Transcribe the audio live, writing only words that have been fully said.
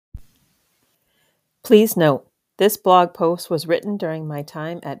Please note, this blog post was written during my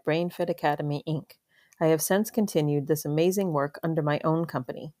time at BrainFit Academy, Inc. I have since continued this amazing work under my own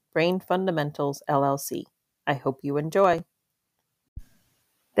company, Brain Fundamentals, LLC. I hope you enjoy.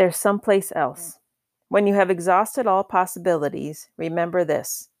 There's someplace else. When you have exhausted all possibilities, remember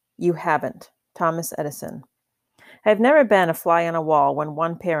this. You haven't. Thomas Edison. I have never been a fly on a wall when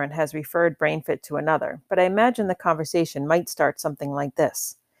one parent has referred BrainFit to another, but I imagine the conversation might start something like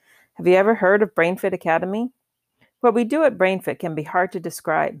this. Have you ever heard of BrainFit Academy? What we do at BrainFit can be hard to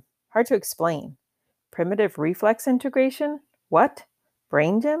describe, hard to explain. Primitive reflex integration? What?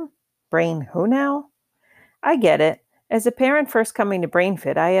 Brain gym? Brain who now? I get it. As a parent first coming to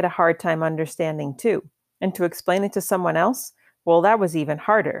BrainFit, I had a hard time understanding too. And to explain it to someone else, well, that was even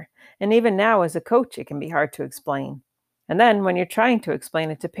harder. And even now as a coach, it can be hard to explain. And then when you're trying to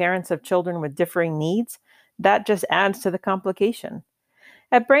explain it to parents of children with differing needs, that just adds to the complication.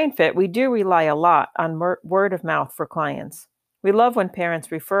 At BrainFit, we do rely a lot on word of mouth for clients. We love when parents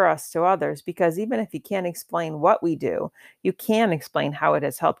refer us to others because even if you can't explain what we do, you can explain how it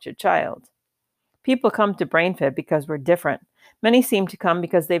has helped your child. People come to BrainFit because we're different. Many seem to come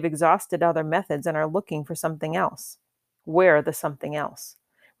because they've exhausted other methods and are looking for something else. We're the something else.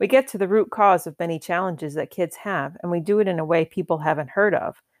 We get to the root cause of many challenges that kids have, and we do it in a way people haven't heard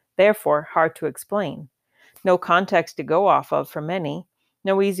of, therefore hard to explain. No context to go off of for many.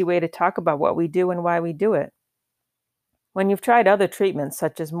 No easy way to talk about what we do and why we do it. When you've tried other treatments,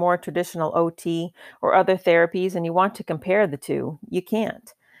 such as more traditional OT or other therapies, and you want to compare the two, you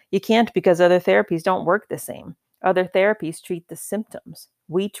can't. You can't because other therapies don't work the same. Other therapies treat the symptoms.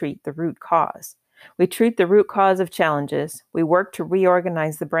 We treat the root cause. We treat the root cause of challenges, we work to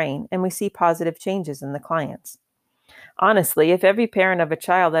reorganize the brain, and we see positive changes in the clients. Honestly, if every parent of a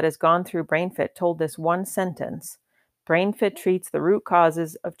child that has gone through BrainFit told this one sentence, BrainFit treats the root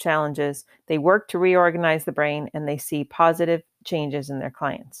causes of challenges, they work to reorganize the brain, and they see positive changes in their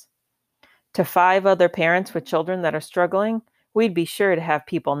clients. To 5 other parents with children that are struggling, we'd be sure to have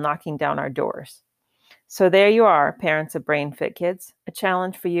people knocking down our doors. So there you are, parents of BrainFit kids, a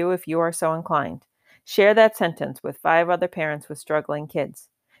challenge for you if you are so inclined. Share that sentence with 5 other parents with struggling kids.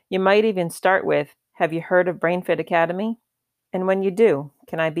 You might even start with, have you heard of BrainFit Academy? And when you do,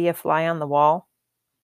 can I be a fly on the wall?